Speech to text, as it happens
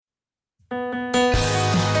We are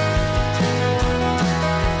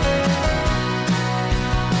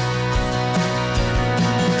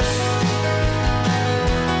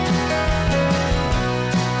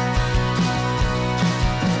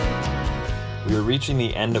reaching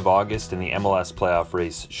the end of August and the MLS playoff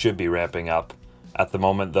race should be ramping up. At the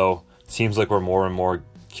moment, though, it seems like we're more and more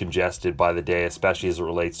congested by the day, especially as it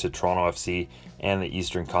relates to Toronto FC and the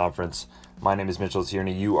Eastern Conference. My name is Mitchell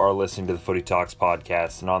Tierney. You are listening to the Footy Talks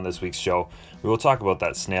podcast, and on this week's show, we will talk about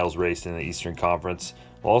that snail's race in the Eastern Conference.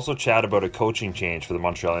 We'll also chat about a coaching change for the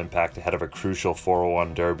Montreal Impact ahead of a crucial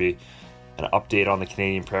 401 derby, an update on the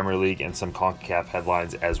Canadian Premier League, and some CONCACAF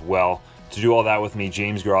headlines as well. To do all that with me,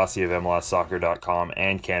 James Grossi of MLSsoccer.com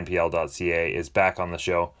and CanPL.ca is back on the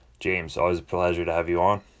show. James, always a pleasure to have you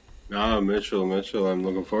on. Mitchell, I'm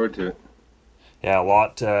looking forward to it. Yeah, a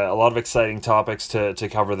lot of exciting topics to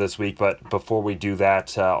cover this week, but before we do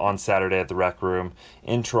that, on Saturday at the Rec Room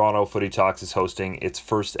in Toronto, Footy Talks is hosting its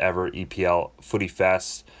first ever EPL Footy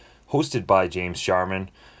Fest, hosted by James Sharman.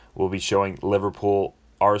 We'll be showing Liverpool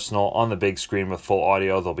Arsenal on the big screen with full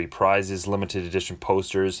audio. There'll be prizes, limited edition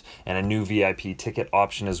posters, and a new VIP ticket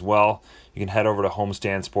option as well. You can head over to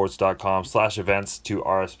homestandsports.com/events to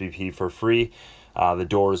RSVP for free. The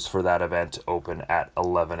doors for that event open at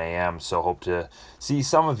 11 a.m. So hope to see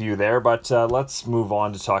some of you there. But let's move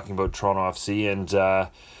on to talking about Toronto FC, and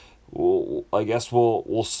I guess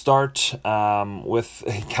we'll start with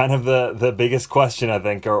kind of the biggest question, I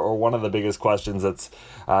think, or one of the biggest questions that's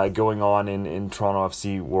going on in Toronto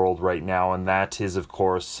FC world right now, and that is, of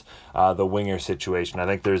course, the winger situation. I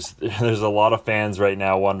think there's a lot of fans right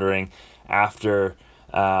now wondering, after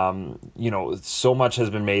so much has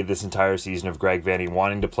been made this entire season of Greg Vanney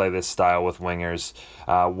wanting to play this style with wingers,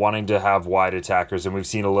 wanting to have wide attackers, and we've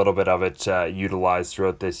seen a little bit of it utilized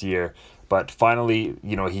throughout this year. But finally,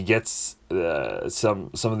 he gets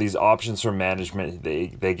some of these options from management.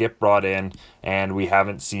 They get brought in, and we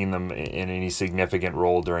haven't seen them in any significant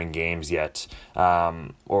role during games yet,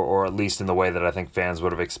 or at least in the way that I think fans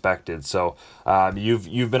would have expected. So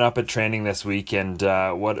you've been up at training this week, and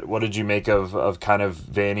what did you make of kind of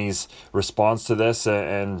Vanney's response to this,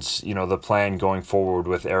 and the plan going forward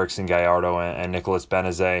with Erickson Gallardo and Nicolas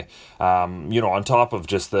Benezet, on top of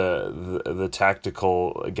just the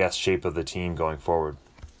tactical, I guess, shape of the team going forward?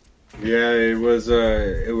 Yeah, it was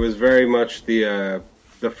very much the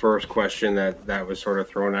first question that was sort of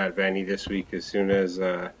thrown at Vanney this week as soon as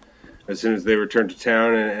they returned to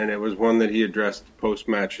town, and it was one that he addressed post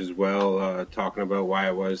match as well, talking about why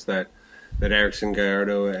it was that Erickson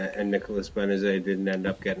Gallardo and Nicolas Benezet didn't end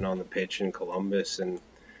up getting on the pitch in Columbus, and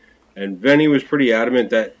Vanney was pretty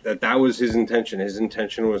adamant that was his intention. His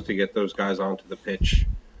intention was to get those guys onto the pitch.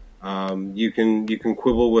 You can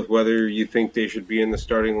quibble with whether you think they should be in the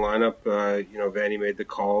starting lineup. Vanney made the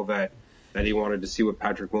call that he wanted to see what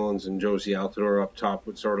Patrick Mullins and Josie Altidore up top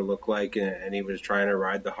would sort of look like, and he was trying to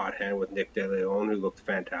ride the hot hand with Nick De Leon, who looked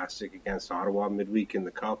fantastic against Ottawa midweek in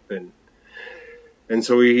the Cup, and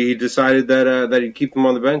so he decided that he'd keep them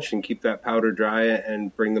on the bench and keep that powder dry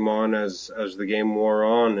and bring them on as the game wore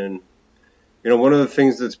on. And one of the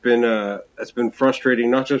things that's been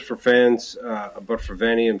frustrating, not just for fans, but for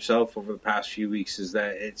Vanney himself over the past few weeks, is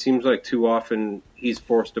that it seems like too often he's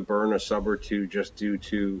forced to burn a sub or two just due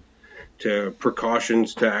to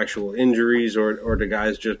precautions, to actual injuries, or to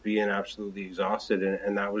guys just being absolutely exhausted.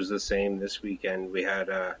 And that was the same this weekend. We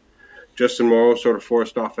had Justin Morrow sort of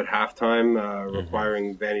forced off at halftime,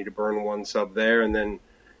 requiring Vanney to burn one sub there, and then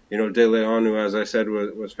De Leon, who, as I said,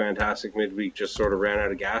 was fantastic midweek, just sort of ran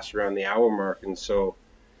out of gas around the hour mark. And so,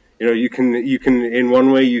 you can in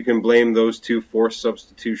one way you can blame those two forced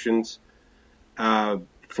substitutions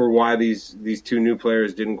for why these two new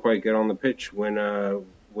players didn't quite get on the pitch when you're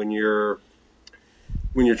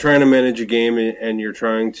trying to manage a game and you're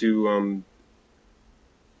trying to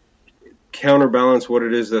counterbalance what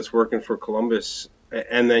it is that's working for Columbus,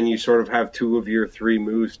 and then you sort of have two of your three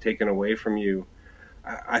moves taken away from you.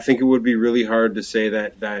 I think it would be really hard to say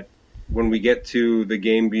that when we get to the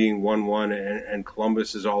game being 1-1 and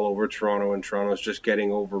Columbus is all over Toronto and Toronto's just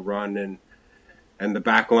getting overrun and the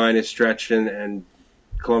back line is stretched and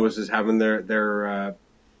Columbus is having their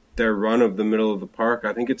run of the middle of the park.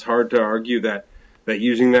 I think it's hard to argue that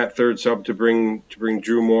using that third sub to bring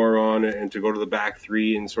Drew Moore on and to go to the back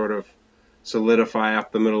three and sort of solidify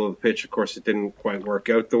up the middle of the pitch. Of course, it didn't quite work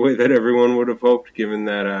out the way that everyone would have hoped, given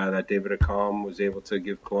that David Accam was able to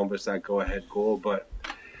give Columbus that go-ahead goal. But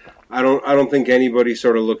I don't think anybody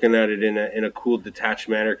sort of looking at it in a cool, detached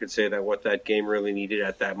manner could say that what that game really needed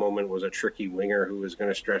at that moment was a tricky winger who was going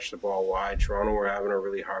to stretch the ball wide. Toronto were having a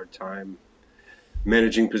really hard time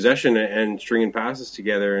managing possession and stringing passes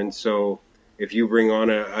together. And so if you bring on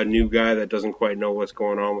a new guy that doesn't quite know what's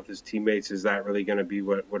going on with his teammates, is that really going to be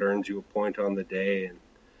what earns you a point on the day? And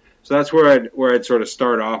so that's where I'd sort of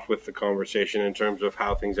start off with the conversation in terms of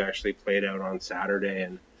how things actually played out on Saturday.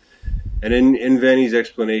 And in Vanny's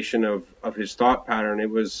explanation of his thought pattern,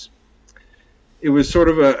 it was sort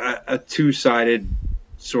of a two-sided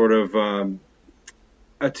sort of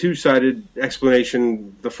a two-sided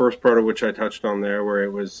explanation. The first part of which I touched on there, where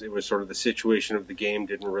it was sort of the situation of the game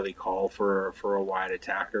didn't really call for a wide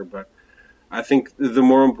attacker. But I think the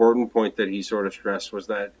more important point that he sort of stressed was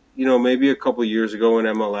that, maybe a couple of years ago in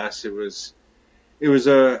MLS, it was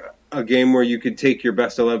a game where you could take your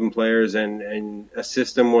best 11 players and a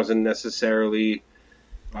system wasn't necessarily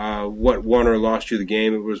what won or lost you the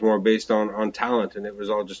game. It was more based on talent, and it was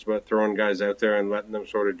all just about throwing guys out there and letting them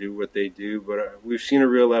sort of do what they do. But we've seen a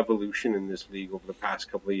real evolution in this league over the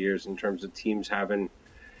past couple of years in terms of teams having,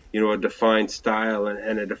 a defined style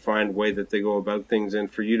and a defined way that they go about things.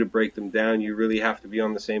 And for you to break them down, you really have to be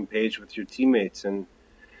on the same page with your teammates. And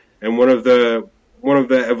one of the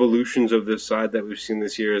evolutions of this side that we've seen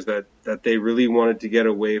this year is that they really wanted to get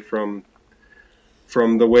away from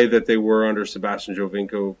the way that they were under Sebastian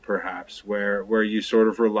Giovinco, perhaps, where you sort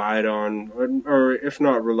of relied on, or if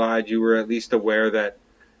not relied, you were at least aware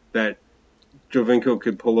that Giovinco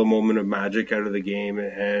could pull a moment of magic out of the game,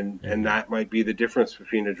 and that might be the difference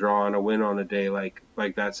between a draw and a win on a day like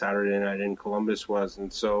that Saturday night in Columbus was.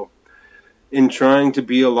 And so in trying to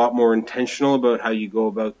be a lot more intentional about how you go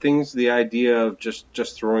about things, the idea of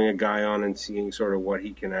just throwing a guy on and seeing sort of what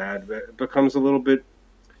he can add becomes a little bit...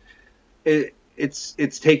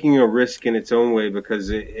 It's taking a risk in its own way, because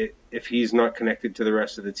if he's not connected to the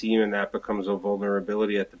rest of the team and that becomes a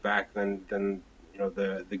vulnerability at the back, then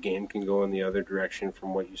the game can go in the other direction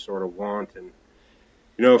from what you sort of want. And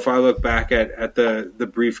if I look back at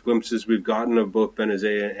the brief glimpses we've gotten of both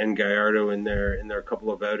Benazet and Gallardo in their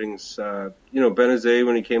couple of outings, Benazet,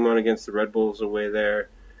 when he came on against the Red Bulls away there,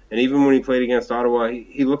 and even when he played against Ottawa,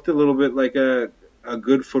 he looked a little bit like a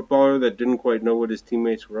good footballer that didn't quite know what his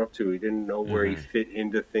teammates were up to. He didn't know where he fit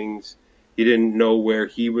into things. He didn't know where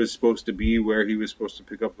he was supposed to be, where he was supposed to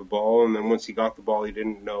pick up the ball. And then once he got the ball, he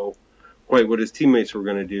didn't know quite what his teammates were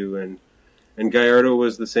going to do. And Gallardo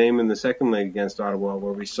was the same in the second leg against Ottawa,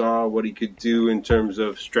 where we saw what he could do in terms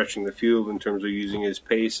of stretching the field, in terms of using his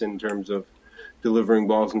pace, in terms of delivering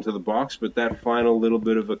balls into the box. But that final little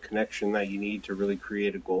bit of a connection that you need to really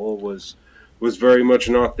create a goal was very much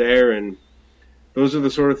not there. And those are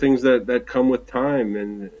the sort of things that come with time.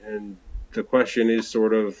 And the question is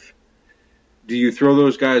sort of, do you throw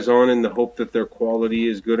those guys on in the hope that their quality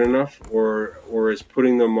is good enough, or is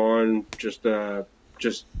putting them on just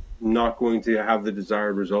not going to have the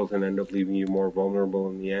desired result and end up leaving you more vulnerable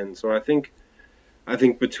in the end? So I think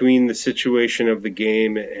between the situation of the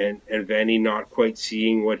game and Vanny not quite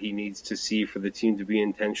seeing what he needs to see for the team to be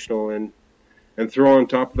intentional, and throw on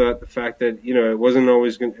top of that the fact that it wasn't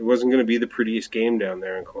going to be the prettiest game down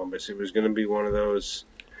there in Columbus. It was going to be one of those.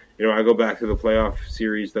 I go back to the playoff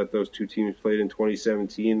series that those two teams played in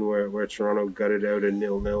 2017, where Toronto gutted out a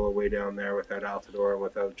 0-0 away down there without Altidore and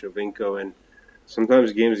without Giovinco. And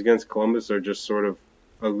sometimes games against Columbus are just sort of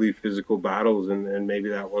ugly physical battles, and maybe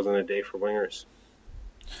that wasn't a day for wingers.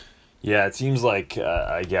 Yeah, it seems like,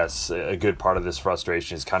 I guess, a good part of this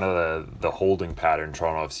frustration is kind of the holding pattern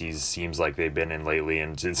Toronto FC seems like they've been in lately.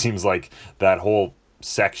 And it seems like that whole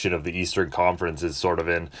section of the Eastern Conference is sort of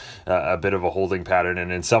in a bit of a holding pattern.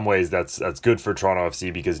 And in some ways, that's good for Toronto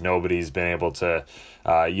FC, because nobody's been able to,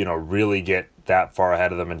 really get that far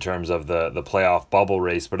ahead of them in terms of the playoff bubble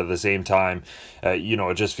race. But at the same time,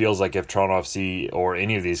 it just feels like if Toronto FC or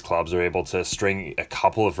any of these clubs are able to string a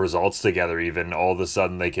couple of results together, even, all of a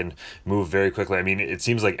sudden they can move very quickly. I mean, it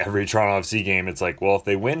seems like every Toronto FC game, it's like, well, if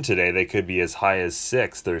they win today, they could be as high as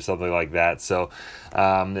 6th or something like that. So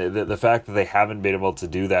the fact that they haven't been able to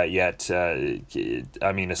do that yet,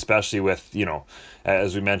 I mean, especially with,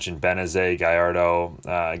 as we mentioned, Benazet, Gallardo,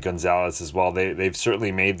 Gonzalez as well, they've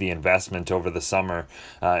certainly made the investment over the summer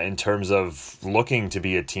in terms of looking to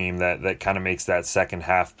be a team that kind of makes that second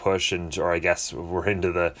half push, or I guess we're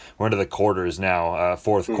into the quarters now,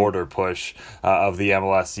 fourth quarter push of the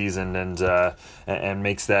MLS season, and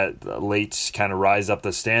makes that late kind of rise up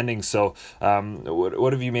the standings. So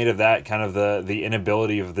what have you made of that, kind of the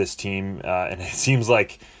inability of this team? And it seems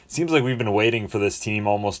like we've been waiting for this team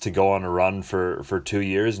almost to go on a run for 2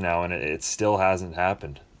 years now, and it still hasn't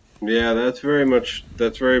happened. Yeah, that's very much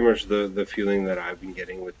the feeling that I've been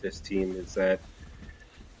getting with this team, is that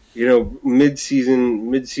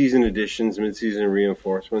mid-season additions, mid-season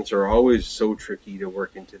reinforcements are always so tricky to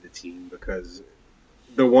work into the team, because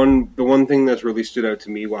the one thing that's really stood out to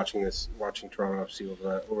me watching Toronto FC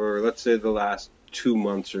over let's say the last 2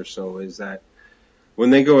 months or so is that when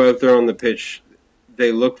they go out there on the pitch,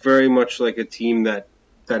 they look very much like a team that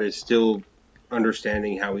is still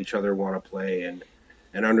understanding how each other want to play and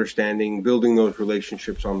understanding building those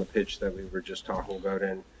relationships on the pitch that we were just talking about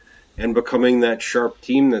and becoming that sharp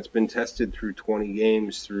team that's been tested through 20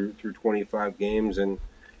 games, through 25 games. And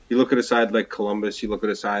you look at a side like Columbus, you look at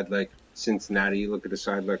a side like Cincinnati, you look at a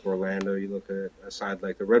side like Orlando, you look at a side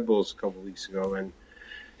like the Red Bulls a couple of weeks ago,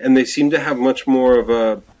 and they seem to have much more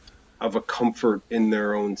of a comfort in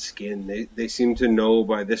their own skin. They seem to know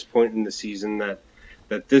by this point in the season that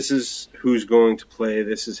this is who's going to play,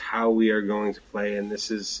 this is how we are going to play, and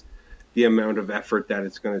this is the amount of effort that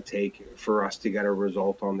it's going to take for us to get a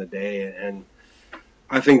result on the day. And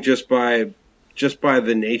I think just by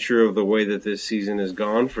the nature of the way that this season has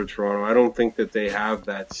gone for Toronto, I don't think that they have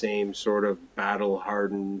that same sort of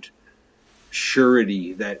battle-hardened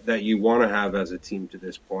surety that you want to have as a team to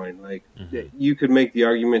this point. Like, you could make the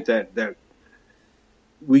argument that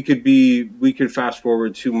we could fast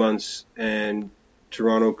forward 2 months and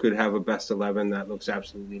Toronto could have a best 11 that looks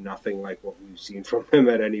absolutely nothing like what we've seen from him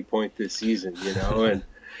at any point this season,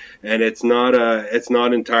 and it's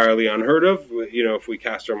not entirely unheard of. If we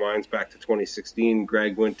cast our minds back to 2016,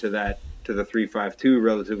 Greg went to the 3-5-2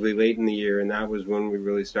 relatively late in the year, and that was when we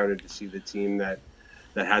really started to see the team that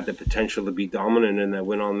had the potential to be dominant and that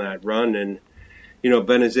went on that run. And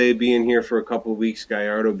Benazet being here for a couple of weeks,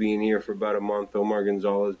 Gallardo being here for about a month, Omar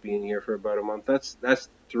Gonzalez being here for about a month. That's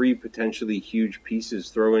three potentially huge pieces.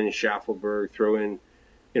 Throw in Schaffelberg, throw in,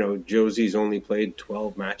 Josie's only played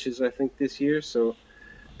 12 matches, I think, this year. So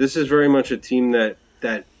this is very much a team that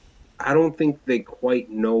I don't think they quite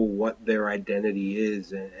know what their identity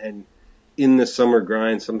is. And in the summer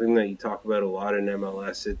grind, something that you talk about a lot in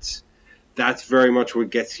MLS, that's very much what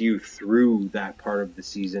gets you through that part of the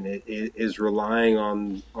season. It is relying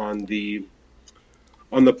on the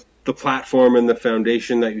platform and the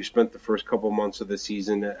foundation that you spent the first couple months of the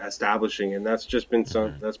season establishing, and that's just been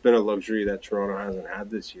that's been a luxury that Toronto hasn't had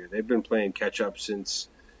this year. They've been playing catch up since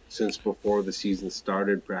before the season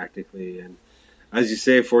started practically, and as you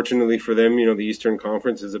say, fortunately for them, the Eastern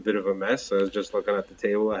Conference is a bit of a mess. I was just looking at the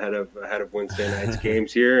table ahead of Wednesday night's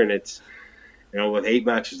games here, and it's with 8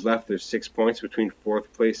 matches left, there's 6 points between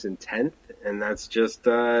 4th place and 10th, and that's just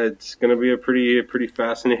it's going to be a pretty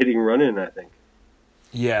fascinating run-in, I think.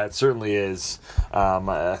 Yeah, it certainly is.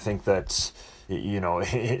 I think that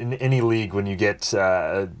in any league, when you get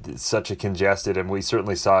such a congested, and we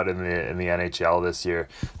certainly saw it in the NHL this year,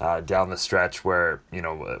 down the stretch where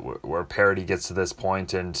where parity gets to this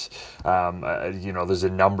point, and there's a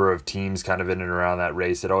number of teams kind of in and around that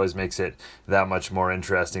race. It always makes it that much more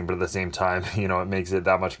interesting, but at the same time, it makes it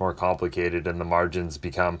that much more complicated, and the margins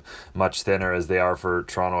become much thinner as they are for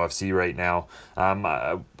Toronto FC right now.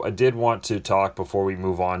 I did want to talk before we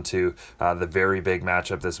move on to the very big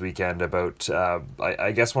matchup this weekend about.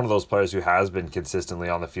 I guess one of those players who has been consistently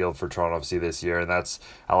on the field for Toronto FC this year, and that's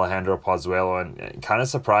Alejandro Pozuelo, and kind of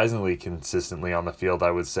surprisingly consistently on the field,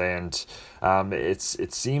 I would say. And it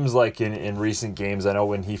seems like in recent games, I know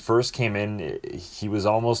when he first came in, he was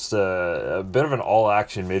almost a bit of an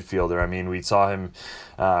all-action midfielder. I mean, we saw him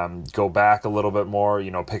go back a little bit more,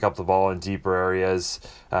 pick up the ball in deeper areas.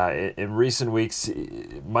 In recent weeks,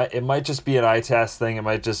 it might just be an eye test thing. It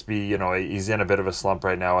might just be, he's in a bit of a slump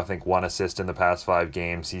right now. I think 1 assist in the past 5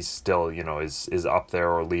 games. He's still, is up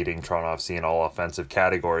there or leading Toronto FC in all offensive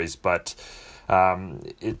categories. But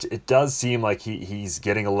it does seem like he's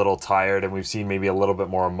getting a little tired, and we've seen maybe a little bit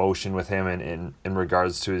more emotion with him in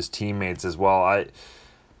regards to his teammates as well.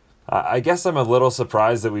 I guess I'm a little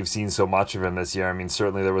surprised that we've seen so much of him this year. I mean,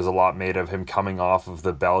 certainly there was a lot made of him coming off of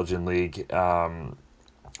the Belgian league,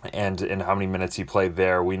 and in how many minutes he played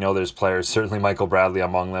there. We know there's players, certainly Michael Bradley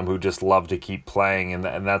among them, who just love to keep playing,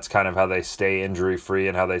 and that's kind of how they stay injury-free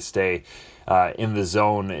and how they stay in the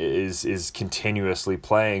zone is continuously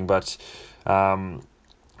playing. But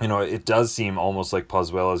it does seem almost like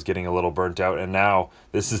Pozuelo is getting a little burnt out, and now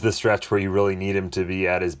this is the stretch where you really need him to be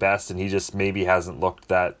at his best, and he just maybe hasn't looked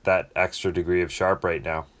that extra degree of sharp right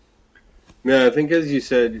now. Yeah, I think as you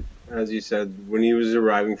said, when he was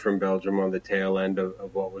arriving from Belgium on the tail end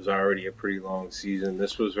of what was already a pretty long season,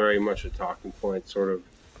 this was very much a talking point, sort of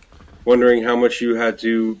wondering how much you had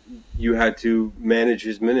to manage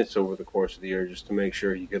his minutes over the course of the year just to make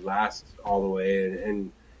sure he could last all the way.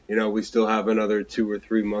 And we still have another 2 or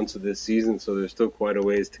 3 months of this season, so there's still quite a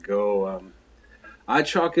ways to go. I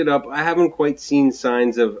chalk it up. I haven't quite seen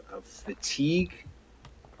signs of fatigue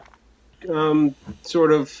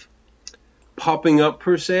sort of popping up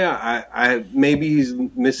per se. I maybe he's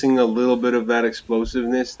missing a little bit of that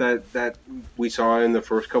explosiveness that we saw in the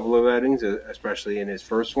first couple of outings, especially in his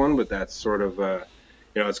first one. But that's sort of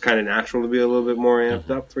it's kind of natural to be a little bit more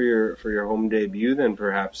amped up for your home debut than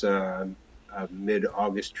perhaps a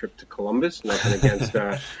mid-August trip to Columbus. Nothing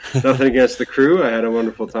against the Crew. I had a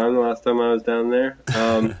wonderful time the last time I was down there.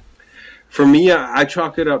 For me, I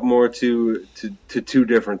chalk it up more to two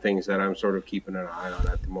different things that I'm sort of keeping an eye on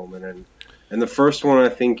at the moment, and the first one I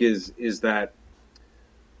think is that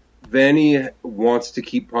Vanny wants to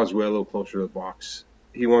keep Pozuelo closer to the box.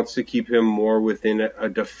 He wants to keep him more within a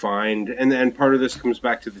defined, and part of this comes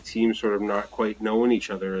back to the team sort of not quite knowing each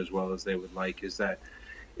other as well as they would like, is that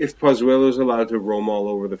if Pozuelo is allowed to roam all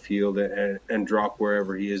over the field and drop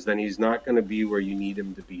wherever he is, then he's not going to be where you need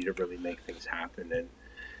him to be to really make things happen.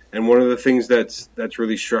 And one of the things that's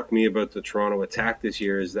really struck me about the Toronto attack this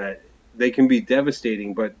year is that they can be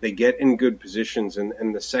devastating, but they get in good positions,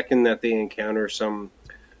 and the second that they encounter some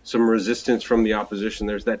resistance from the opposition,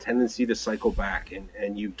 there's that tendency to cycle back,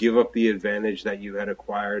 and you give up the advantage that you had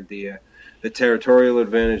acquired, the territorial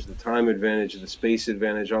advantage, the time advantage, the space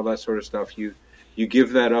advantage, all that sort of stuff. You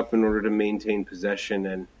give that up in order to maintain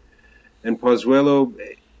possession, and Pozuelo,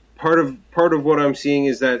 part of what I'm seeing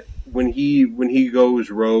is that when he goes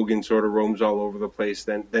rogue and sort of roams all over the place,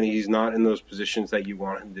 then he's not in those positions that you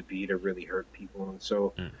want him to be to really hurt people. And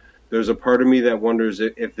so there's a part of me that wonders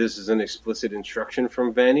if this is an explicit instruction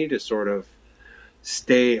from Vanny to sort of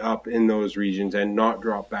stay up in those regions and not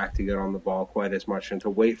drop back to get on the ball quite as much, and to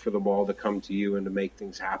wait for the ball to come to you and to make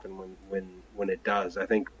things happen when it does. I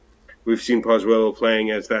think we've seen Pozuelo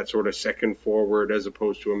playing as that sort of second forward as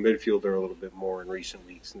opposed to a midfielder a little bit more in recent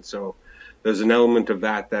weeks. And so there's an element of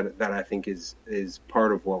that I think is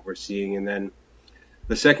part of what we're seeing. And then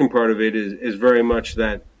the second part of it is very much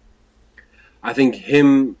that I think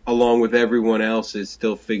him, along with everyone else, is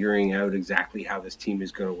still figuring out exactly how this team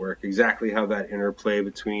is going to work, exactly how that interplay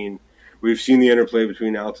between – we've seen the interplay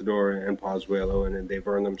between Altidore and Pozuelo, and they've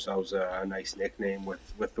earned themselves a nice nickname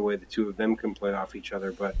with the way the two of them can play off each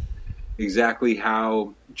other. But exactly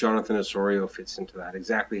how Jonathan Osorio fits into that,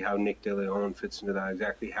 exactly how Nick De Leon fits into that,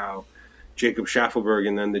 exactly how – Jacob Schaffelberg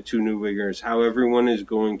and then the two new wingers, how everyone is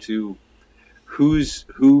going to,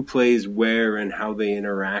 who plays where and how they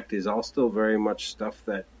interact is all still very much stuff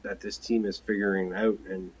that this team is figuring out.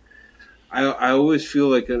 And I always feel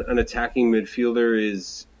like an attacking midfielder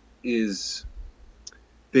is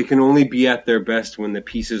they can only be at their best when the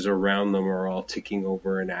pieces around them are all ticking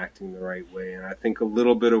over and acting the right way. And I think a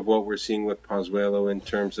little bit of what we're seeing with Pozuelo in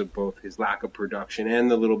terms of both his lack of production and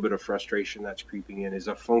the little bit of frustration that's creeping in is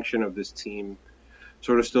a function of this team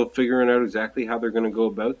sort of still figuring out exactly how they're going to go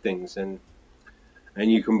about things. And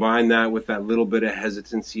you combine that with that little bit of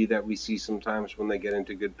hesitancy that we see sometimes when they get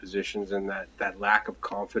into good positions, and that lack of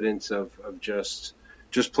confidence of just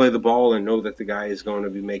play the ball and know that the guy is going to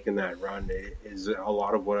be making that run. It is a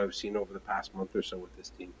lot of what I've seen over the past month or so with this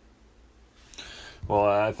team. Well,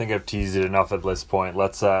 I think I've teased it enough at this point.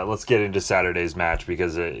 Let's get into Saturday's match,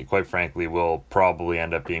 because it, quite frankly, will probably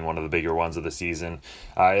end up being one of the bigger ones of the season.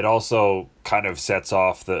 It also kind of sets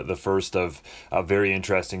off the first of a very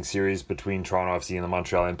interesting series between Toronto FC and the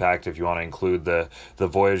Montreal Impact, if you want to include the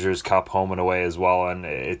Voyageurs Cup home and away as well. And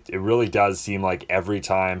it really does seem like every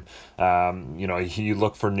time you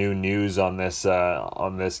look for new news on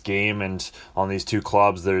this game and on these two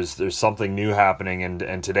clubs, there's something new happening.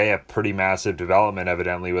 And today a pretty massive development,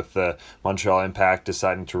 evidently, with the Montreal Impact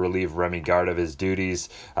deciding to relieve Remy Gard of his duties.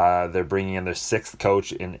 They're bringing in their sixth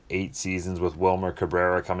coach in 8 seasons, with Wilmer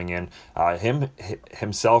Cabrera coming in.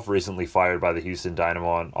 Himself recently fired by the Houston Dynamo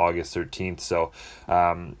on August 13th. So,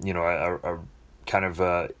 a kind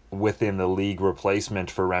of within the league replacement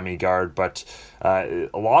for Remy Gard. But a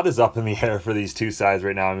lot is up in the air for these two sides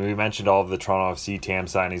right now. I mean, we mentioned all of the Toronto FC TAM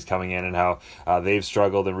signings coming in and how they've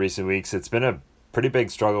struggled in recent weeks. It's been a pretty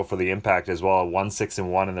big struggle for the Impact as well.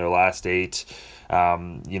 1-6-1 in their last 8.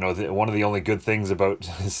 One of the only good things about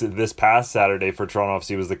this past Saturday for Toronto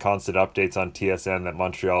FC was the constant updates on TSN that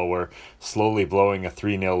Montreal were slowly blowing a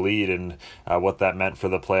 3-0 lead, and what that meant for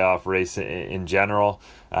the playoff race in general.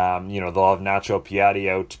 They'll have Nacho Piatti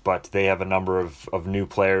out, but they have a number of new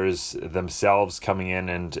players themselves coming in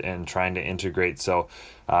and trying to integrate. So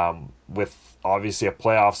with obviously a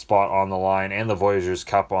playoff spot on the line and the Voyageurs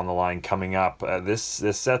Cup on the line coming up, this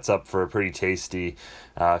sets up for a pretty tasty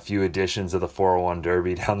few editions of the 401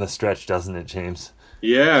 Derby down the stretch, doesn't it, James?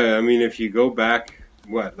 Yeah, I mean, if you go back,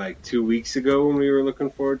 2 weeks ago when we were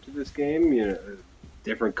looking forward to this game,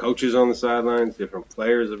 different coaches on the sidelines, different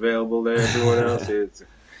players available to everyone else.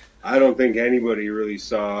 I don't think anybody really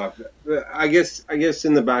saw. I guess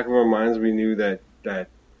in the back of our minds we knew that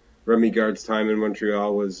Remy Gard's time in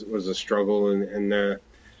Montreal was a struggle, and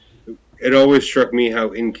it always struck me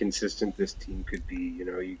how inconsistent this team could be.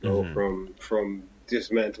 You go from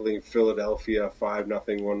dismantling Philadelphia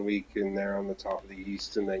 5-0 one week, and they're on the top of the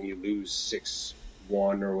East, and then you lose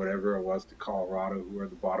 6-1 or whatever it was to Colorado, who are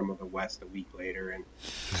the bottom of the West a week later, and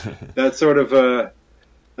that's sort of a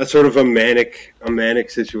manic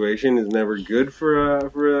situation is never good for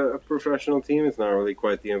a professional team. It's not really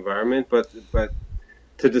quite the environment, but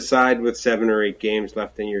to decide with 7 or 8 games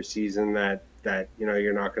left in your season that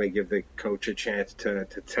you're not going to give the coach a chance to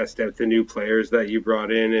test out the new players that you brought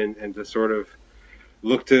in and to sort of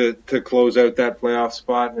look to close out that playoff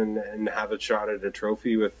spot and have a shot at a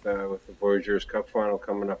trophy with the Voyageurs Cup final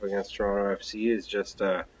coming up against Toronto FC is just.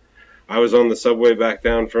 I was on the subway back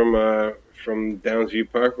down from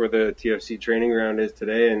Downsview Park, where the TFC training ground is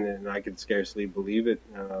today, and I could scarcely believe it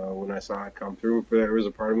when I saw it come through. But there was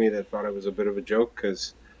a part of me that thought it was a bit of a joke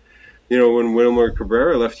because, when Wilmer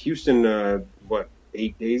Cabrera left Houston,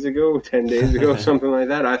 8 days ago, 10 days ago, something like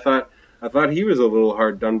that, I thought he was a little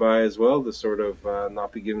hard done by as well to sort of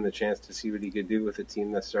not be given the chance to see what he could do with a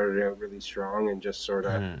team that started out really strong and just sort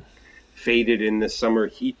of faded in the summer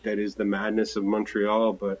heat that is the madness of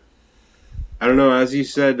Montreal. But I don't know, as you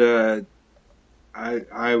said,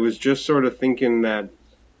 I was just sort of thinking that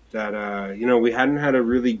we hadn't had a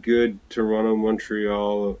really good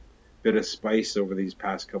Toronto-Montreal bit of spice over these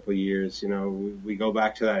past couple of years. We go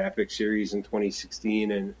back to that epic series in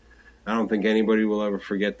 2016, and I don't think anybody will ever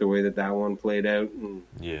forget the way that one played out. And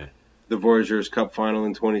the Voyageurs Cup final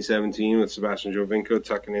in 2017 with Sebastian Jovinko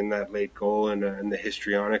tucking in that late goal and the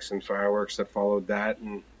histrionics and fireworks that followed that.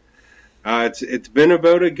 And it's been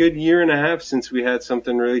about a good year and a half since we had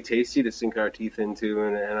something really tasty to sink our teeth into,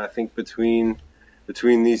 and I think between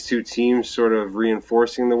these two teams sort of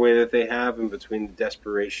reinforcing the way that they have, and between the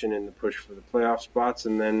desperation and the push for the playoff spots,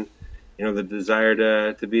 and then the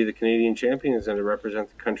desire to be the Canadian champions and to represent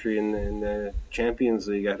the country in the Champions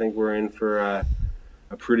League, I think we're in for a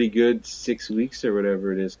pretty good 6 weeks or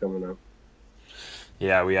whatever it is coming up.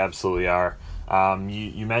 Yeah, we absolutely are.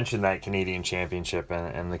 You mentioned that Canadian Championship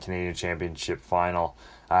and the Canadian Championship final.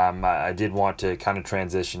 I did want to kind of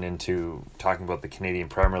transition into talking about the Canadian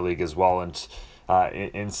Premier League as well, and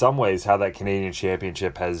in some ways how that Canadian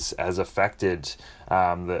Championship has affected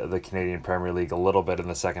the Canadian Premier League a little bit in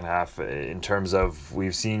the second half, in terms of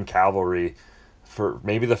we've seen Cavalry for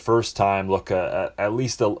maybe the first time look at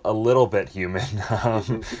least a little bit human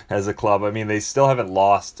as a club. I mean, they still haven't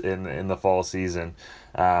lost in the fall season,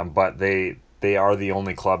 but they are the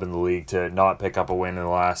only club in the league to not pick up a win in the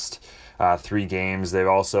last 3 games. They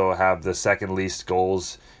also have the second least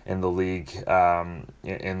goals in the league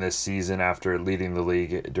in this season after leading the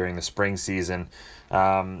league during the spring season.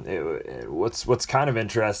 What's kind of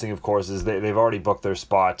interesting, of course, is they've already booked their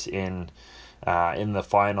spot in the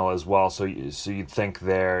final as well. So you'd think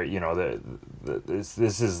this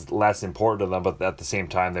is less important to them, but at the same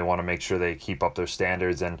time they want to make sure they keep up their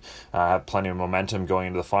standards and have plenty of momentum going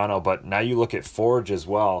into the final. But now you look at Forge as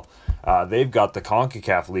well. They've got the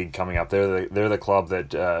CONCACAF League coming up. They're the club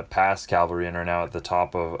that passed Cavalry and are now at the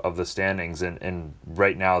top of the standings, and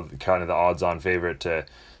right now kind of the odds-on favorite to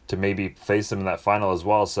maybe face them in that final as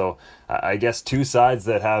well. So I guess two sides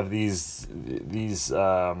that have these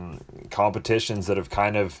competitions that have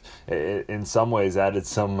kind of in some ways added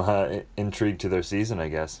some intrigue to their season, I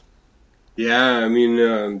guess. Yeah, I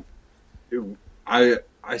mean,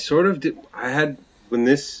 I sort of did. I had when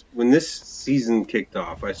this season kicked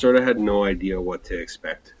off, I sort of had no idea what to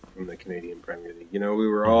expect from the Canadian Premier League. We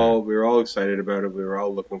were all excited about it. We were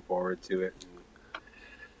all looking forward to it.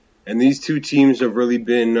 And these two teams have really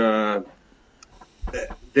been,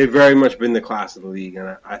 they've very much been the class of the league.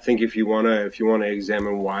 And I think if you want to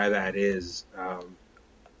examine why that is,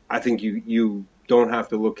 I think you don't have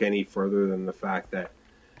to look any further than the fact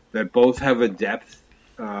that both have a depth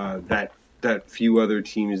that few other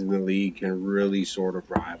teams in the league can really sort of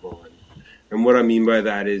rival. And what I mean by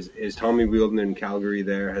that is Tommy Wheeldon in Calgary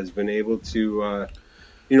there has been able to,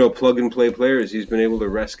 plug and play players. He's been able to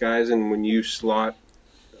rest guys, and when you slot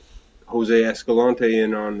Jose Escalante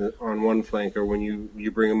in on one flank, or when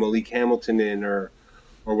you bring a Malik Hamilton in, or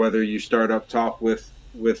whether you start up top with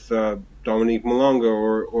Dominique Malonga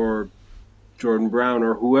or Jordan Brown,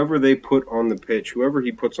 or whoever they put on the pitch, whoever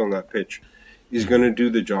he puts on that pitch is going to do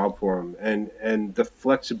the job for him. And the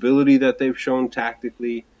flexibility that they've shown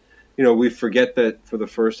tactically, we forget that for the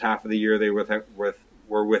first half of the year they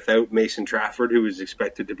were without Mason Trafford, who was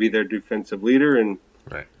expected to be their defensive leader, and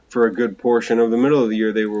right. for a good portion of the middle of the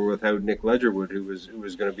year, they were without Nick Ledgerwood, who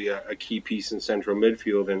was going to be a key piece in central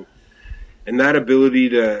midfield, and that ability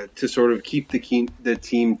to sort of keep the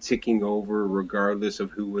team ticking over regardless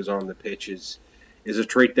of who was on the pitch is a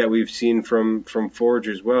trait that we've seen from Forge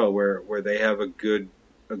as well, where they have a good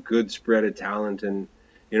spread of talent. And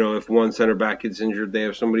if one center back gets injured, they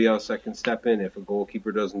have somebody else that can step in. If a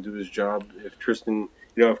goalkeeper doesn't do his job, if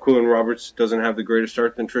Cullen Roberts doesn't have the greatest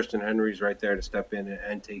start, then Tristan Henry's right there to step in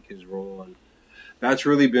and take his role. And that's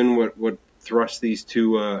really been what thrust these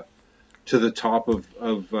two to the top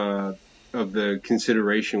of the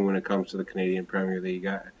consideration when it comes to the Canadian Premier League.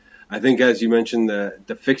 I think, as you mentioned,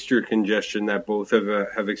 the fixture congestion that both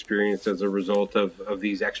have experienced as a result of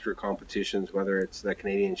these extra competitions, whether it's the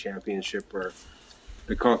Canadian Championship or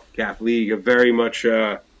the CONCACAF League, have very much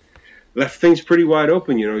left things pretty wide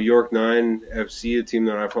open. York 9 FC, a team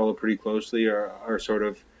that I follow pretty closely, are sort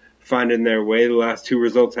of finding their way. The last two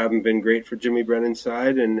results haven't been great for Jimmy Brennan's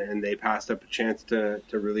side, and they passed up a chance to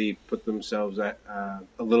really put themselves at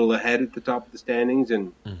a little ahead at the top of the standings.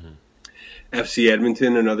 And FC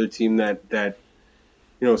Edmonton, another team that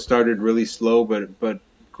started really slow, but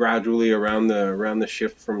gradually around the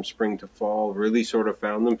shift from spring to fall, really sort of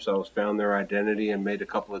found their identity, and made a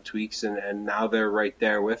couple of tweaks, and now they're right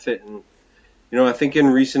there with it. And I think in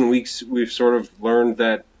recent weeks we've sort of learned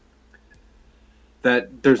that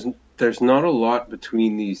there's not a lot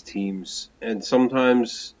between these teams, and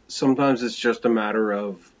sometimes it's just a matter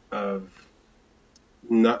of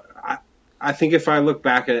not. I think if I look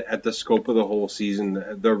back at the scope of the whole season,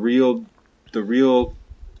 the real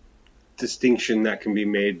distinction that can be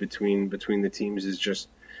made between the teams is just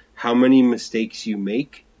how many mistakes you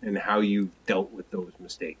make and how you've dealt with those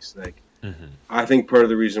mistakes. I think part of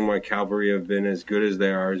the reason why Calgary have been as good as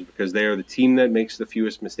they are is because they are the team that makes the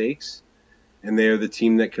fewest mistakes, and they are the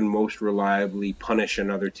team that can most reliably punish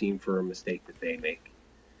another team for a mistake that they make.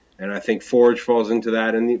 And I think Forge falls into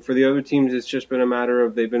that. And for the other teams, it's just been a matter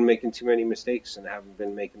of they've been making too many mistakes and haven't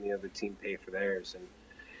been making the other team pay for theirs. And,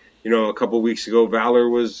 a couple of weeks ago, Valor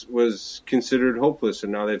was considered hopeless,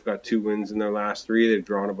 and now they've got 2 wins in their last 3. They've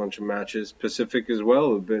drawn a bunch of matches. Pacific as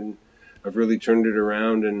well have really turned it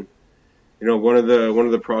around. And, one of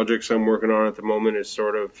the projects I'm working on at the moment is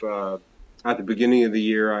sort of, at the beginning of the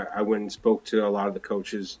year, I went and spoke to a lot of the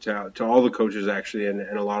coaches, to all the coaches actually, and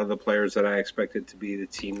a lot of the players that I expected to be the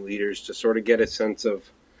team leaders, to sort of get a sense of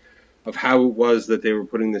how it was that they were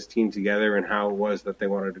putting this team together and how it was that they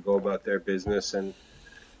wanted to go about their business. And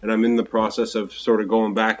I'm in the process of sort of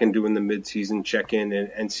going back and doing the mid-season check-in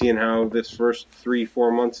and seeing how this first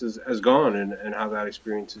 3-4 months has gone, and how that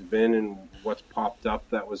experience has been, and what's popped up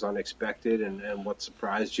that was unexpected, and what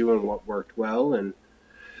surprised you and what worked well. And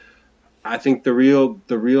I think the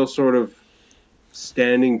real sort of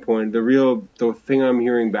standing point, the thing I'm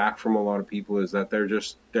hearing back from a lot of people is that they're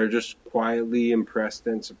just quietly impressed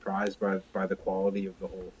and surprised by the quality of the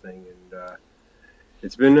whole thing. And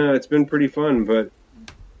it's been pretty fun, but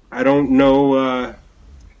I don't know.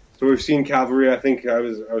 So we've seen Cavalry. I think I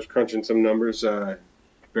was crunching some numbers.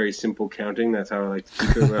 Very simple counting. That's how I like to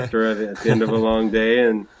keep it after at the end of a long day.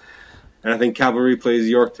 And I think Cavalry plays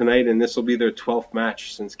York tonight, and this will be their 12th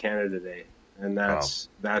match since Canada Day. And that's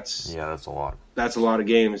a lot. That's a lot of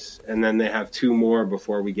games. And then they have 2 more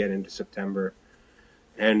before we get into September.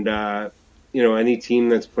 And any team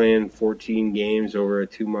that's playing 14 games over a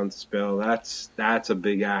 2-month spell, that's a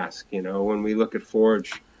big ask. When we look at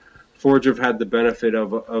Forge have had the benefit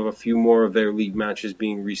of a few more of their league matches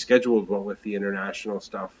being rescheduled, with the international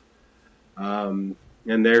stuff.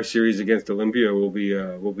 And their series against Olympia will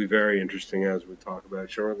be very interesting, as we'll talk about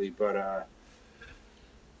shortly. But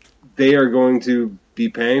they are going to be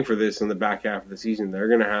paying for this in the back half of the season. They're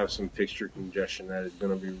going to have some fixture congestion that is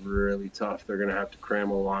going to be really tough. They're going to have to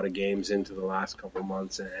cram a lot of games into the last couple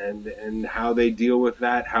months, and how they deal with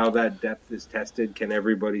that, how that depth is tested. Can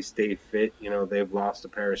everybody stay fit? They've lost a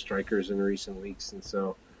pair of strikers in recent weeks, and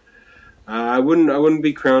so I wouldn't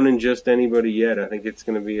be crowning just anybody yet. I think it's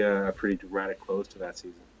going to be a pretty dramatic close to that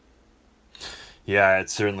season. Yeah, it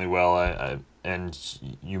certainly will. And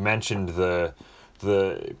you mentioned the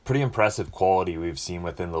pretty impressive quality we've seen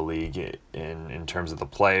within the league in terms of the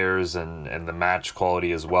players and the match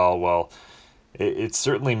quality as well. Well, it's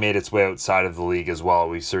certainly made its way outside of the league as well.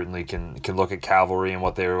 We certainly can look at Cavalry and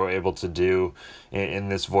what they were able to do in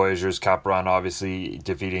this Voyageurs Cup run, obviously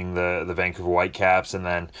defeating the Vancouver Whitecaps, and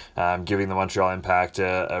then giving the Montreal Impact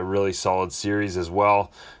a really solid series as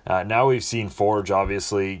well. Now we've seen Forge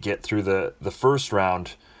obviously get through the first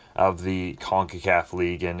round of the CONCACAF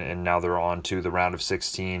League, and now they're on to the round of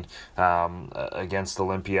 16 against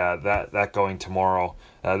Olympia. That going tomorrow.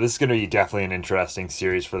 This is going to be definitely an interesting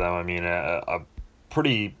series for them. I mean, a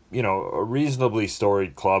pretty, a reasonably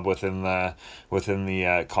storied club within the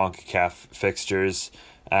CONCACAF fixtures.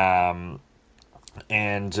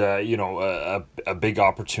 And a big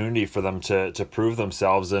opportunity for them to prove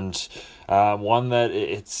themselves, and one that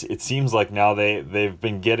it seems like now they've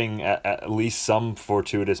been getting at least some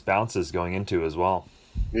fortuitous bounces going into as well.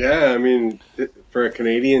 Yeah, I mean, for a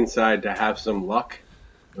Canadian side to have some luck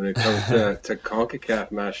when it comes to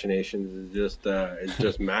CONCACAF machinations is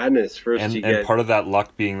just madness. First, and part of that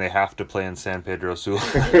luck being they have to play in San Pedro Sula.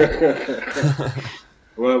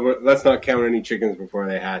 Well, let's not count any chickens before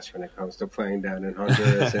they hatch when it comes to playing down in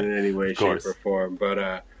Honduras in any way, shape, or form.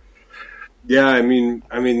 But yeah, I mean,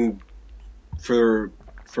 for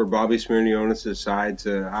Bobby Smirnionis' side,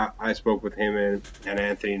 I spoke with him and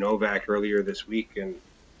Anthony Novak earlier this week, and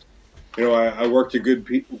I worked a good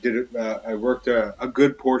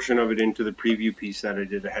portion of it into the preview piece that I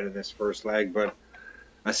did ahead of this first leg, but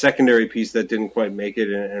a secondary piece that didn't quite make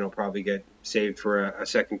it, and it'll probably get saved for a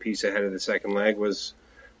second piece ahead of the second leg, was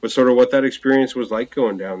sort of what that experience was like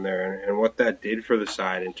going down there, and what that did for the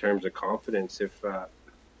side in terms of confidence. If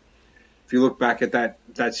you look back at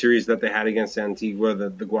that series that they had against Antigua,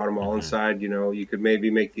 the Guatemalan side, you could maybe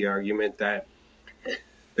make the argument that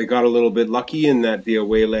they got a little bit lucky in that the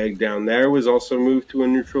away leg down there was also moved to a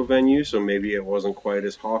neutral venue, so maybe it wasn't quite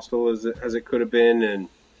as hostile as it could have been. And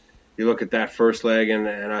you look at that first leg, and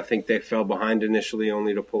I think they fell behind initially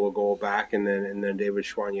only to pull a goal back, and then David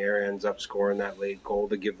Chouanier ends up scoring that late goal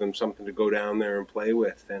to give them something to go down there and play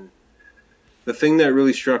with. And the thing that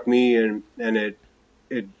really struck me, and it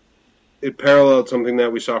paralleled something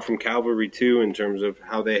that we saw from Cavalry too, in terms of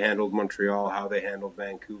how they handled Montreal, how they handled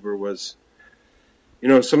Vancouver, was,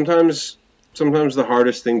 sometimes the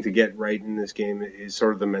hardest thing to get right in this game is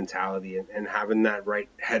sort of the mentality and having that right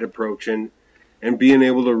head approach and being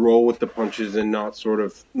able to roll with the punches and not sort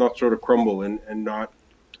of crumble and not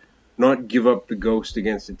give up the ghost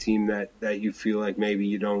against a team that you feel like maybe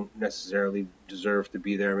you don't necessarily deserve to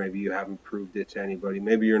be there. Maybe you haven't proved it to anybody.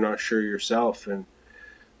 Maybe you're not sure yourself. And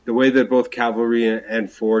the way that both Cavalry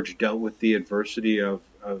and Forge dealt with the adversity of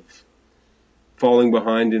falling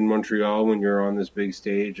behind in Montreal when you're on this big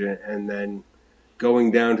stage, and then going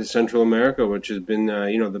down to Central America, which has been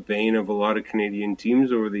the bane of a lot of Canadian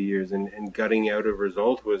teams over the years, and gutting out a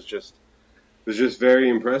result was just very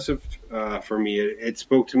impressive for me. It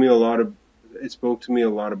spoke to me a lot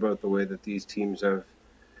about the way that these teams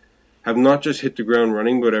have not just hit the ground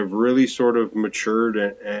running, but have really sort of matured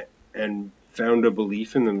and found a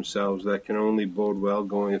belief in themselves that can only bode well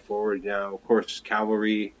going forward. Now, of course,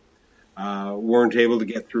 Cavalry weren't able to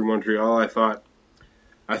get through Montreal. I thought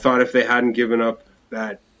if they hadn't given up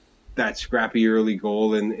that scrappy early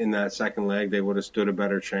goal in that second leg, they would have stood a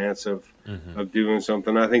better chance of doing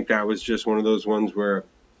something. I think that was just one of those ones where,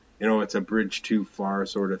 it's a bridge too far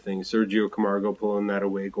sort of thing. Sergio Camargo pulling that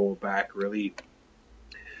away goal back really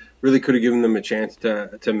could have given them a chance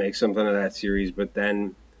to make something of that series, but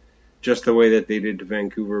then just the way that they did to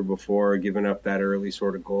Vancouver before, giving up that early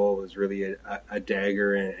sort of goal was really a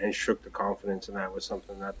dagger and shook the confidence, and that was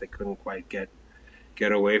something that they couldn't quite get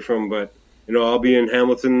away from. But I'll be in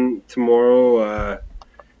Hamilton tomorrow,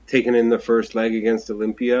 taking in the first leg against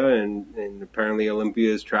Olympia, and apparently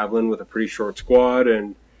Olympia is traveling with a pretty short squad,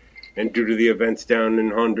 and due to the events down in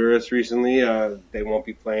Honduras recently, they won't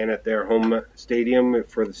be playing at their home stadium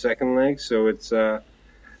for the second leg. So it's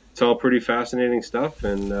all pretty fascinating stuff.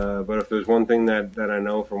 And but if there's one thing that I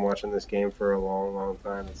know from watching this game for a long, long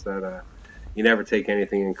time, it's that you never take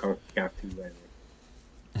anything in CONCACAF too lightly.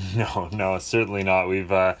 No, certainly not.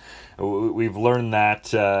 We've learned that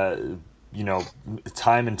time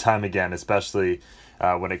and time again, especially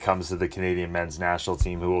when it comes to the Canadian men's national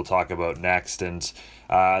team, who we'll talk about next, and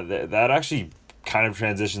that actually kind of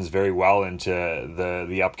transitions very well into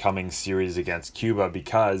the upcoming series against Cuba,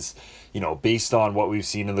 because based on what we've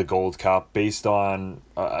seen in the Gold Cup, based on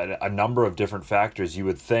a number of different factors, you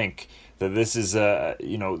would think that this is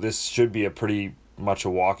this should be a pretty much a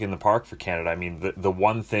walk in the park for Canada. I mean, the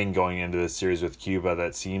one thing going into this series with Cuba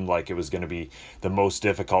that seemed like it was going to be the most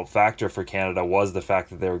difficult factor for Canada was the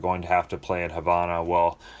fact that they were going to have to play in Havana.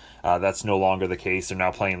 Well, that's no longer the case. They're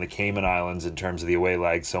now playing the Cayman Islands in terms of the away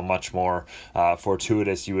leg, so much more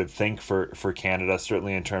fortuitous, you would think, for Canada,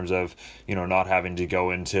 certainly in terms of not having to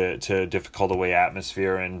go into a difficult away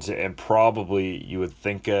atmosphere, and probably you would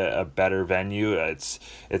think a better venue.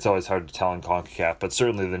 It's always hard to tell in CONCACAF, but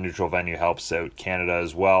certainly the neutral venue helps out Canada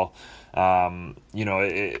as well.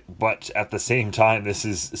 But at the same time, this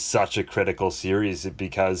is such a critical series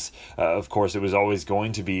because, of course, it was always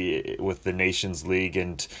going to be with the Nations League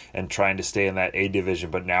and trying to stay in that A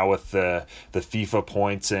division. But now with the FIFA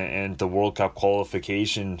points and the World Cup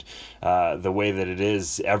qualification, the way that it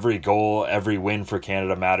is, every goal, every win for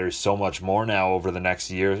Canada matters so much more now over the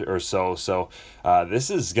next year or so. So this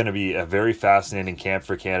is going to be a very fascinating camp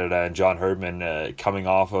for Canada, and John Herdman coming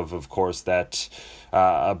off of course, that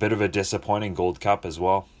a bit of a disappointing Gold Cup as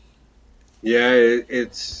well. Yeah,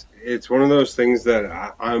 it's one of those things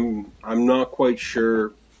that I'm not quite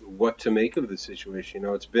sure what to make of the situation.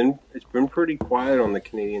 It's been pretty quiet on the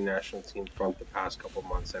Canadian national team front the past couple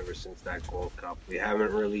months ever since that Gold Cup. We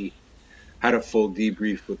haven't really had a full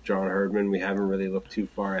debrief with John Herdman. We haven't really looked too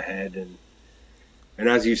far ahead, and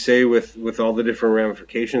as you say, with all the different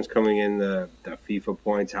ramifications coming in, the FIFA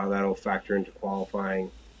points, how that'll factor into qualifying,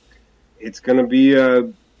 it's going to be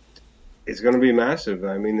massive.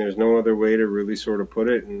 I mean, there's no other way to really sort of put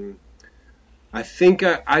it. And I think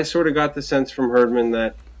I sort of got the sense from Herdman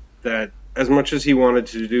that as much as he wanted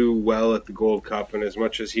to do well at the Gold Cup, and as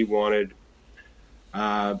much as he wanted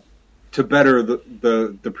to better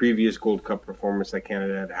the previous Gold Cup performance that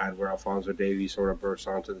Canada had, where Alphonso Davies sort of burst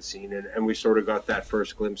onto the scene, and we sort of got that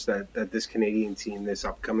first glimpse that this Canadian team, this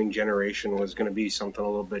upcoming generation, was going to be something a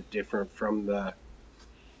little bit different from the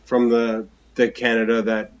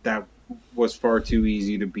Canada that was far too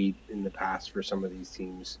easy to beat in the past for some of these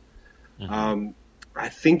teams. Mm-hmm.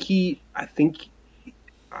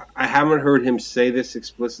 I haven't heard him say this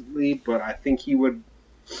explicitly, but I think he would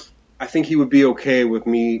be okay with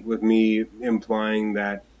me implying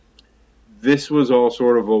that this was all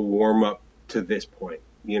sort of a warm up to this point.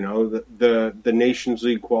 The Nations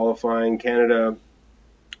League qualifying, Canada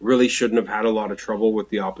really shouldn't have had a lot of trouble with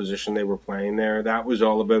the opposition they were playing there. That was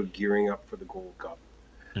all about gearing up for the Gold Cup.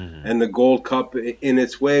 Mm-hmm. And the Gold Cup, in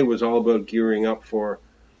its way, was all about gearing up for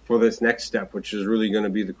this next step, which is really going to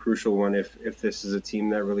be the crucial one if this is a team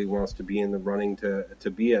that really wants to be in the running to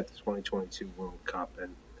be at the 2022 World Cup.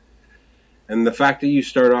 And the fact that you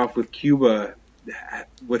start off with Cuba,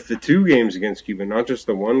 with the 2 games against Cuba, not just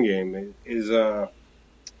the 1 game,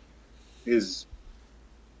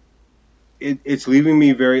 it's leaving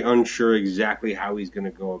me very unsure exactly how he's going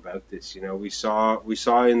to go about this. We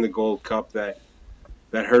saw in the Gold Cup that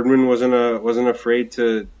Herdman wasn't afraid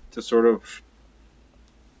to sort of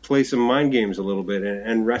play some mind games a little bit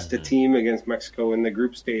and rest a team against Mexico in the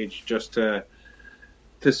group stage, just to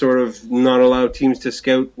sort of not allow teams to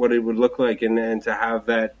scout what it would look like, and to have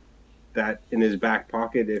that in his back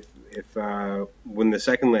pocket if when the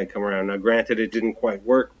second leg come around. Now, granted, it didn't quite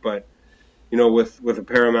work, but with a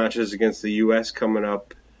pair of matches against the U.S. coming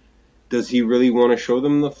up, does he really want to show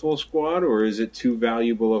them the full squad, or is it too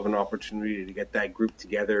valuable of an opportunity to get that group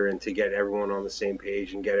together and to get everyone on the same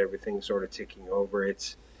page and get everything sort of ticking over?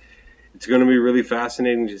 It's going to be really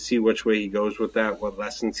fascinating to see which way he goes with that, what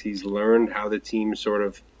lessons he's learned, how the team sort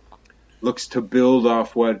of looks to build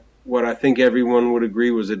off what I think everyone would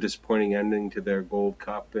agree was a disappointing ending to their Gold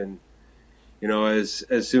Cup. And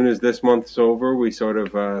as soon as this month's over, we sort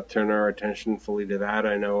of turn our attention fully to that.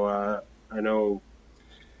 I know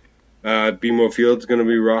BMO Field's going to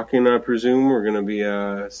be rocking, I presume. We're going to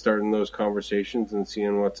be starting those conversations and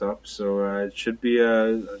seeing what's up. So it should be,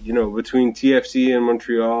 between TFC and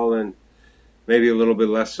Montreal, and maybe a little bit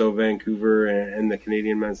less so Vancouver and the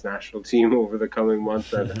Canadian men's national team over the coming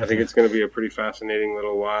months, I think it's going to be a pretty fascinating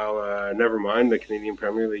little while. Never mind the Canadian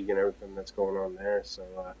Premier League and everything that's going on there. So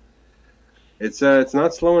it's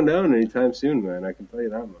not slowing down anytime soon, man. I can tell you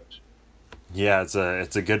that much. Yeah,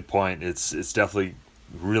 it's a good point. It's definitely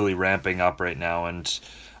really ramping up right now. And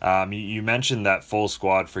you mentioned that full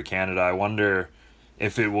squad for Canada. I wonder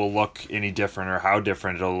if it will look any different, or how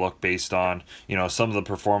different it'll look based on some of the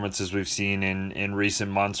performances we've seen in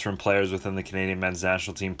recent months from players within the Canadian men's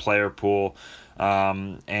national team player pool,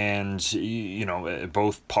 and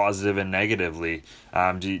both positive and negatively.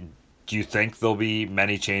 Do you think there'll be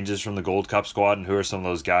many changes from the Gold Cup squad, and who are some of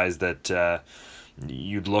those guys that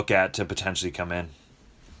you'd look at to potentially come in?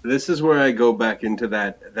 This is where I go back into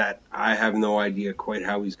that I have no idea quite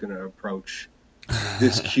how he's going to approach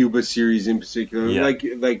this Cuba series in particular. Yeah.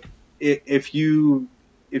 Like if you're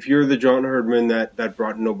the John Herdman that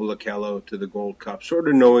brought Noble Okello to the Gold Cup, sort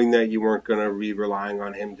of knowing that you weren't going to be relying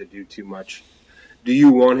on him to do too much, do you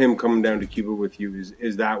want him coming down to Cuba with you?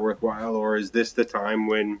 Is that worthwhile, or is this the time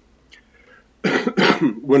when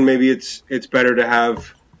when maybe it's better to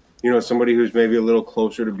have somebody who's maybe a little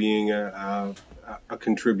closer to being a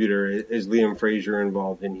contributor? Is Liam Fraser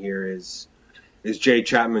involved in here? Is is Jay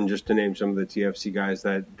Chapman, just to name some of the TFC guys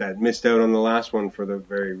that missed out on the last one for the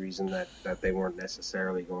very reason that they weren't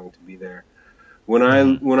necessarily going to be there. When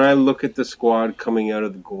I look at the squad coming out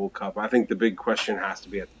of the Gold Cup, I think the big question has to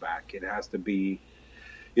be at the back. It has to be,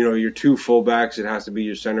 your two fullbacks. It has to be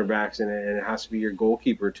your center backs, and it has to be your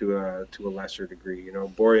goalkeeper to a lesser degree.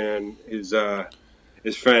 Borjan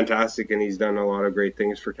is fantastic, and he's done a lot of great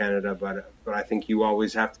things for Canada. But I think you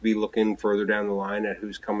always have to be looking further down the line at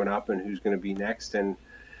who's coming up and who's going to be next. And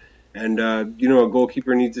a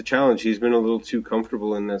goalkeeper needs a challenge. He's been a little too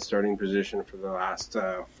comfortable in that starting position for the last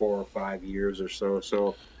 4 or 5 years or so.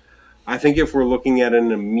 So I think if we're looking at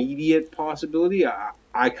an immediate possibility,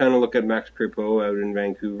 I kind of look at Max Crepeau out in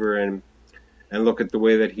Vancouver and look at the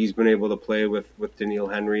way that he's been able to play with Daniil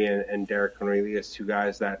Henry and Derek Cornelius, two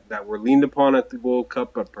guys that were leaned upon at the Gold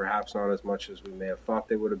Cup, but perhaps not as much as we may have thought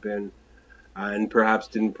they would have been, and perhaps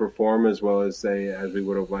didn't perform as well as we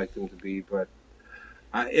would have liked them to be. But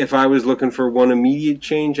if I was looking for one immediate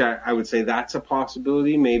change, I would say that's a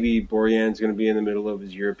possibility. Maybe Borjan's going to be in the middle of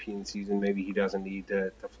his European season. Maybe he doesn't need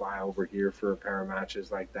to fly over here for a pair of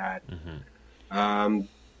matches like that.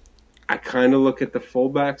 I kind of look at the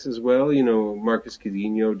fullbacks as well. Marcus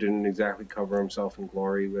Coutinho didn't exactly cover himself in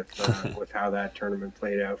glory with how that tournament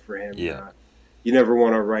played out for him. Yeah. You never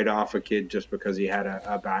want to write off a kid just because he had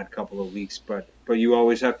a bad couple of weeks, but you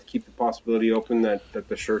always have to keep the possibility open that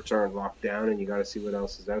the shirts aren't locked down, and you got to see what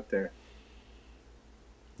else is out there.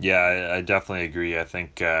 Yeah, I definitely agree. I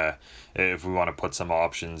think if we want to put some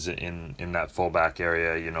options in that fullback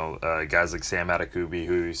area, guys like Sam Adekubi,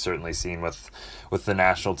 who you've certainly seen with the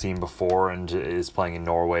national team before and is playing in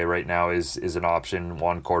Norway right now, is an option.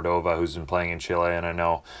 Juan Cordova, who's been playing in Chile, and I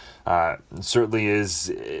know certainly is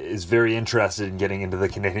very interested in getting into the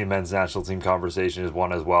Canadian men's national team conversation, is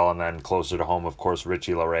one as well. And then closer to home, of course,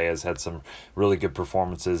 Richie Laryea has had some really good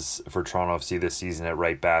performances for Toronto FC this season at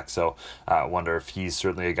right back. So I wonder if he's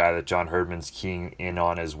certainly a guy that John Herdman's keying in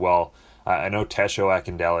on as well. I know Tesho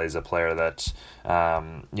Akindele is a player that,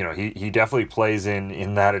 he definitely plays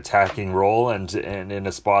in that attacking role and in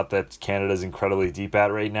a spot that Canada's incredibly deep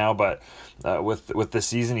at right now. But with the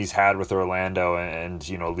season he's had with Orlando and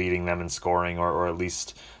leading them in scoring or at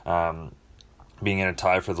least being in a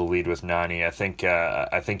tie for the lead with Nani, I think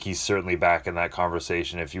he's certainly back in that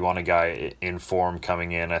conversation. If you want a guy in form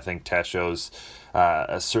coming in, I think Tesho's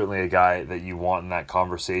certainly a guy that you want in that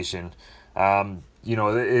conversation.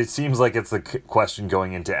 It seems like it's the question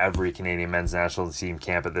going into every Canadian men's national team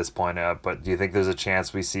camp at this point. But do you think there's a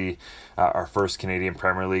chance we see our first Canadian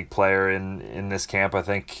Premier League player in this camp? I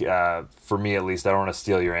think, for me at least, I don't want to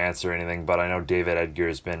steal your answer or anything, but I know David Edgar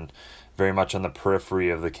has been very much on the periphery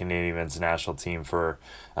of the Canadian men's national team for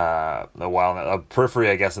a while now. Periphery,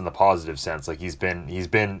 I guess, in the positive sense. Like he's been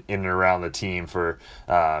in and around the team for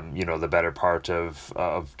the better part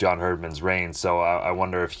of John Herdman's reign. So I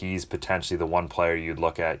wonder if he's potentially the one player you'd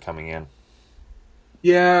look at coming in.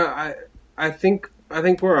 Yeah, I think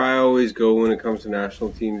where I always go when it comes to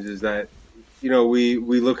national teams is that we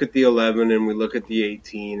look at the 11 and we look at the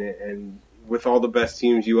 18 and with all the best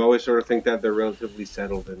teams, you always sort of think that they're relatively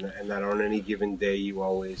settled and that on any given day you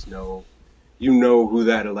always know who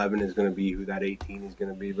that 11 is going to be, who that 18 is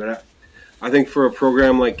going to be. But I think for a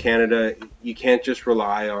program like Canada, you can't just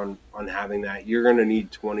rely on having that. You're going to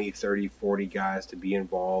need 20, 30, 40 guys to be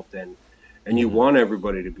involved, and you want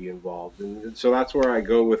everybody to be involved. And so that's where I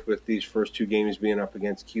go with these first two games being up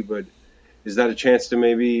against Cuba. Is that a chance to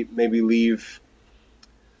maybe leave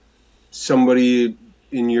somebody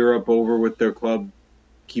in Europe over with their club,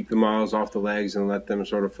 keep the miles off the legs and let them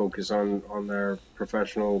sort of focus on their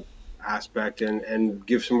professional aspect and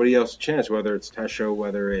give somebody else a chance, whether it's Tesho,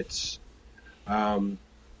 whether it's,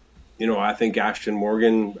 I think Ashton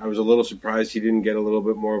Morgan, I was a little surprised he didn't get a little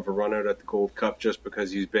bit more of a run out at the Gold Cup just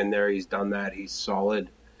because he's been there, he's done that, he's solid.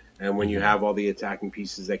 And when you have all the attacking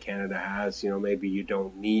pieces that Canada has, maybe you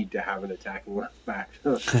don't need to have an attacking left back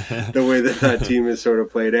the way that team is sort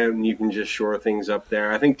of played out, and you can just shore things up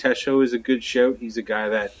there. I think Tesho is a good shout. He's a guy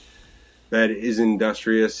that is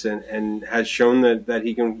industrious and has shown that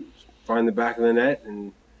he can find the back of the net.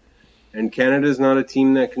 And Canada's not a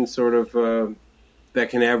team that can sort of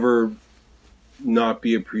that can ever not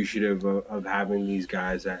be appreciative of having these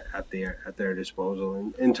guys at their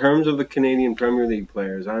disposal. In terms of the Canadian Premier League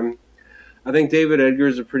players, I think David Edgar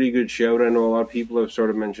is a pretty good shout. I know a lot of people have sort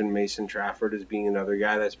of mentioned Mason Trafford as being another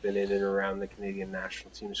guy that's been in and around the Canadian national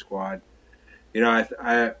team squad.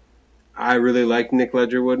 I really like Nick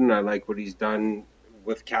Ledgerwood, and I like what he's done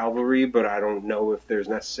with Calvary, but I don't know if there's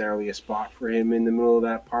necessarily a spot for him in the middle of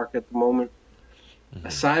that park at the moment.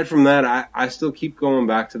 aside from that, I still keep going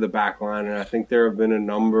back to the back line, and I think there have been a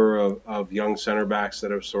number of young center backs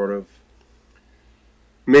that have sort of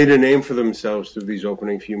made a name for themselves through these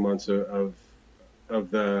opening few months of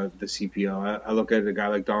the CPL. I look at a guy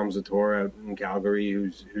like Dom Zator out in Calgary,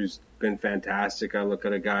 who's been fantastic. I look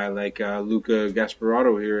at a guy like Luca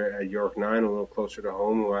Gasparotto here at York 9, a little closer to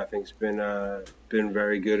home, who I think's been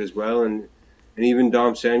very good as well, and even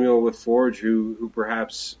Dom Samuel with Forge, who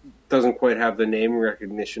perhaps doesn't quite have the name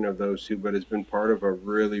recognition of those two, but has been part of a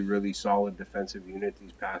really, really solid defensive unit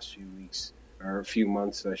these past few weeks, or a few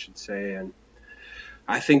months, I should say. And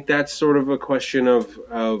I think that's sort of a question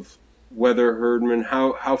of whether Herdman,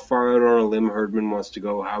 how far out on a limb Herdman wants to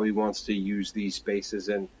go, how he wants to use these spaces,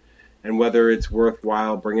 and whether it's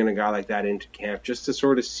worthwhile bringing a guy like that into camp just to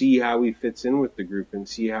sort of see how he fits in with the group and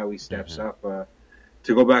see how he steps up.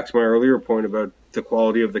 To go back to my earlier point about the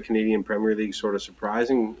quality of the Canadian Premier League sort of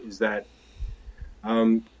surprising is that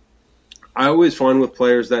I always find with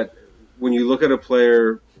players that when you look at a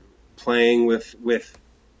player playing with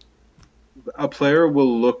a player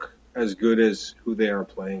will look as good as who they are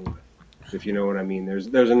playing with, if you know what I mean. There's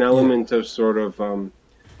an element of sort of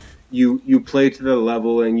you play to the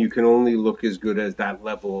level and you can only look as good as that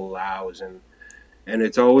level allows, and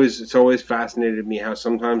it's always fascinated me how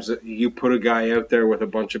sometimes you put a guy out there with a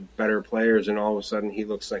bunch of better players and all of a sudden he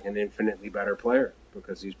looks like an infinitely better player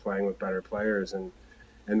because he's playing with better players. And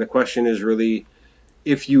the question is really,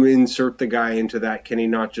 if you insert the guy into that, can he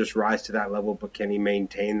not just rise to that level, but can he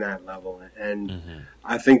maintain that level? And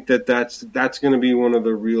I think that's going to be one of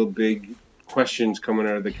the real big questions coming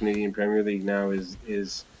out of the Canadian Premier League now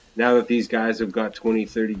is now that these guys have got 20,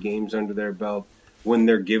 30 games under their belt, when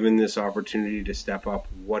they're given this opportunity to step up,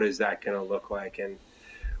 what is that going to look like? And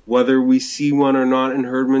whether we see one or not in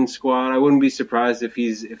Herdman's squad, I wouldn't be surprised if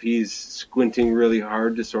he's squinting really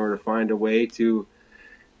hard to sort of find a way to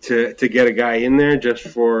get a guy in there just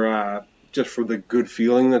for the good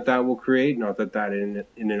feeling that will create. Not that in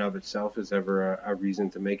and of itself is ever a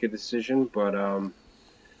reason to make a decision, but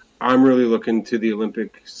I'm really looking to the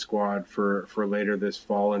Olympic squad for later this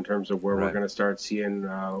fall in terms of where we're going to start seeing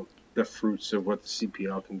the fruits of what the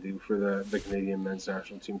CPL can do for the Canadian men's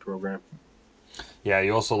national team program. Yeah,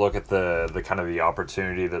 you also look at the kind of the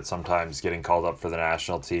opportunity that sometimes getting called up for the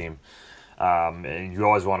national team. And you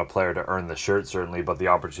always want a player to earn the shirt, certainly, but the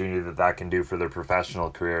opportunity that can do for their professional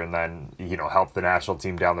career and then, help the national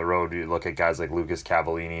team down the road. You look at guys like Lucas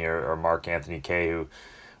Cavallini or Mark Anthony Kay, who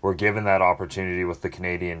were given that opportunity with the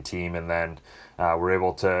Canadian team and then were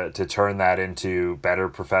able to turn that into better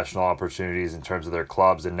professional opportunities in terms of their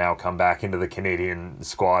clubs and now come back into the Canadian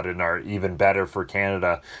squad and are even better for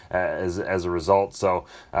Canada as a result. So,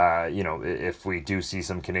 if we do see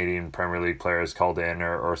some Canadian Premier League players called in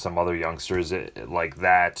or some other youngsters like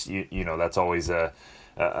that, that's always a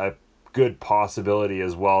good possibility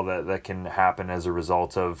as well that can happen as a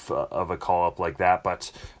result of a call up like that.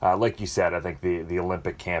 But like you said, I think the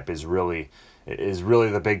Olympic camp is really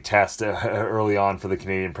the big test early on for the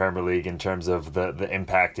Canadian Premier League in terms of the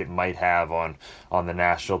impact it might have on the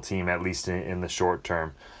national team, at least in the short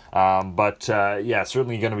term. But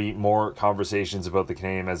certainly going to be more conversations about the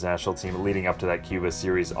Canadian men's national team leading up to that Cuba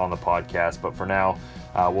series on the podcast. But for now,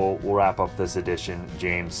 we'll wrap up this edition.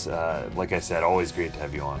 James, like I said, always great to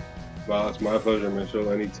have you on. Well, it's my pleasure,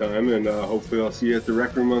 Mitchell, anytime, and hopefully I'll see you at the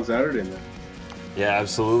Rec Room on Saturday night. Yeah,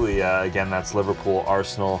 absolutely. Again, that's Liverpool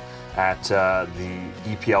Arsenal at the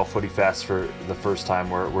EPL Footy Fest for the first time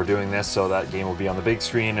we're doing this, so that game will be on the big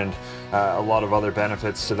screen and a lot of other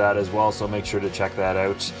benefits to that as well, so make sure to check that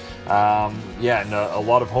out. And a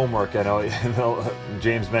lot of homework. I know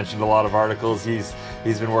James mentioned a lot of articles he's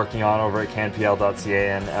been working on over at canpl.ca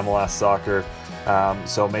and MLS Soccer.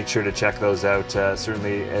 So make sure to check those out.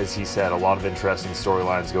 Certainly, as he said, a lot of interesting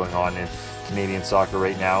storylines going on in Canadian soccer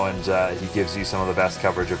right now, and he gives you some of the best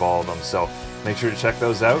coverage of all of them. So make sure to check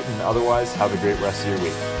those out, and otherwise, have a great rest of your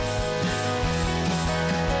week.